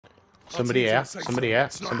Somebody here, somebody here,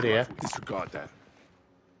 somebody here. Disregard that.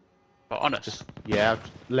 But honest. Just, yeah,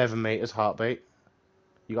 11 meters heartbeat.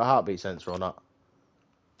 You got a heartbeat sensor or not?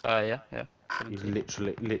 Yeah. He's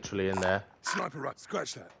 17. literally in there. Sniper right,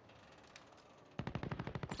 scratch that.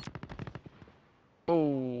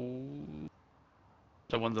 Oh.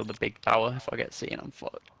 Someone's on the big tower. If I get seen, I'm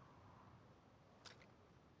fucked.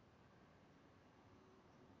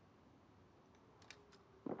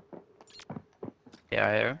 Yeah,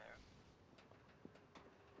 I hear him.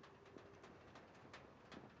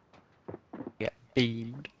 Get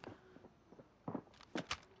beamed.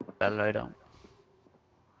 Better load on.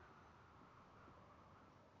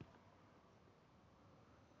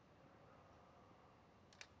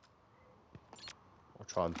 I'll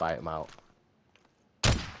try and bait him out.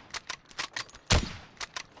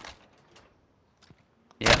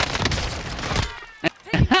 Yeah.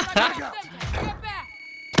 Get back!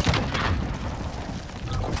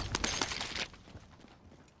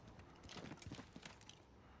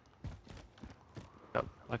 Got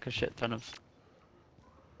like a shit ton of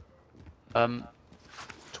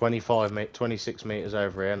 26 meters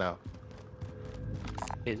over here now.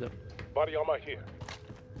 he's up. Body armor here.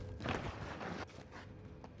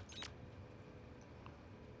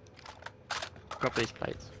 Grab these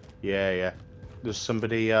plates. Yeah. There's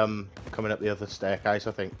somebody coming up the other staircase,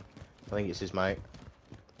 I think. I think it's his mate.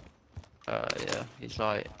 Yeah, he's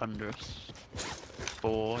like under us.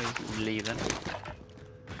 4, he's leaving.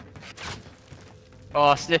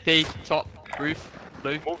 Oh, Slippy, top, roof,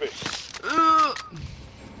 blue. Move it.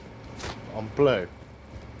 On blue.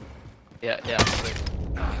 Yeah,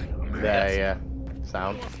 blue. There, yeah.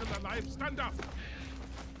 Sound. Stand up.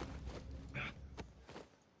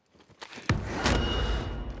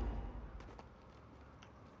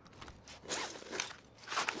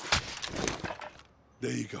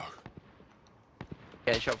 There you go.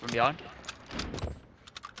 Get shot from behind.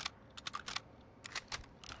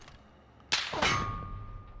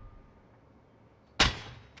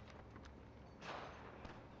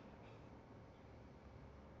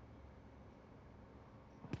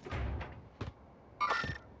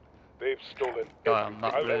 They've stolen. Guy on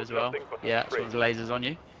that I blue want as well. nothing but Yeah, the someone's lasers on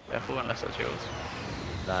you. Careful, unless that's yours.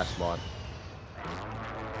 That's mine.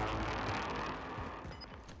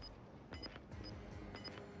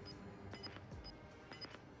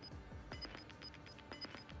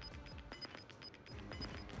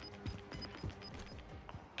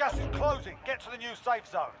 Gas is closing. Get to the new safe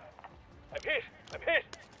zone. I'm hit. I'm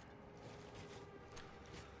hit.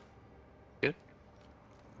 Good.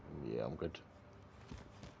 Yeah, I'm good.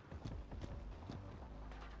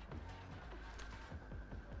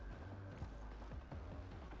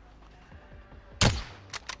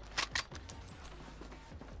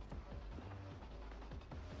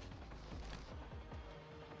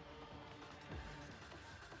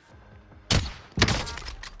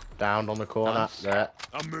 Down on the corner. Nice. There.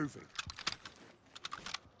 I'm moving.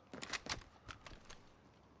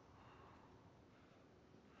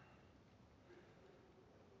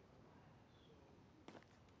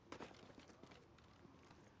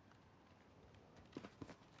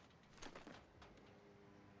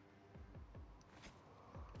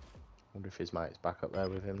 Wonder if his mate's back up there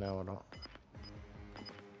with him now or not.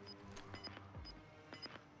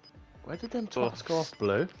 Where did them twats go off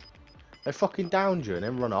blue? They fucking downed you and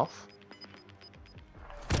then run off.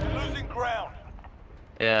 Losing ground.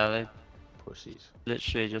 Yeah, they Pussies.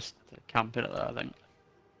 literally just camping at that, I think.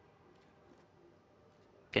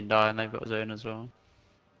 Can die and they've got a zone as well.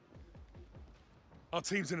 Our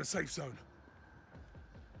team's in a safe zone.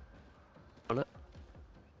 Bullet.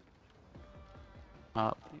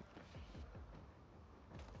 Up.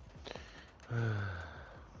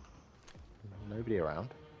 Nobody around.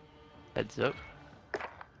 Heads up.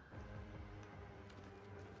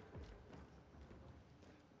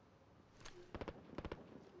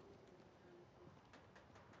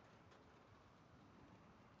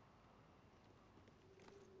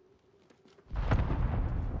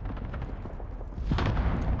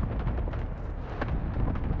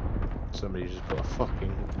 Somebody just put a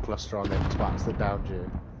fucking cluster on them twats that downed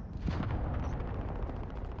you.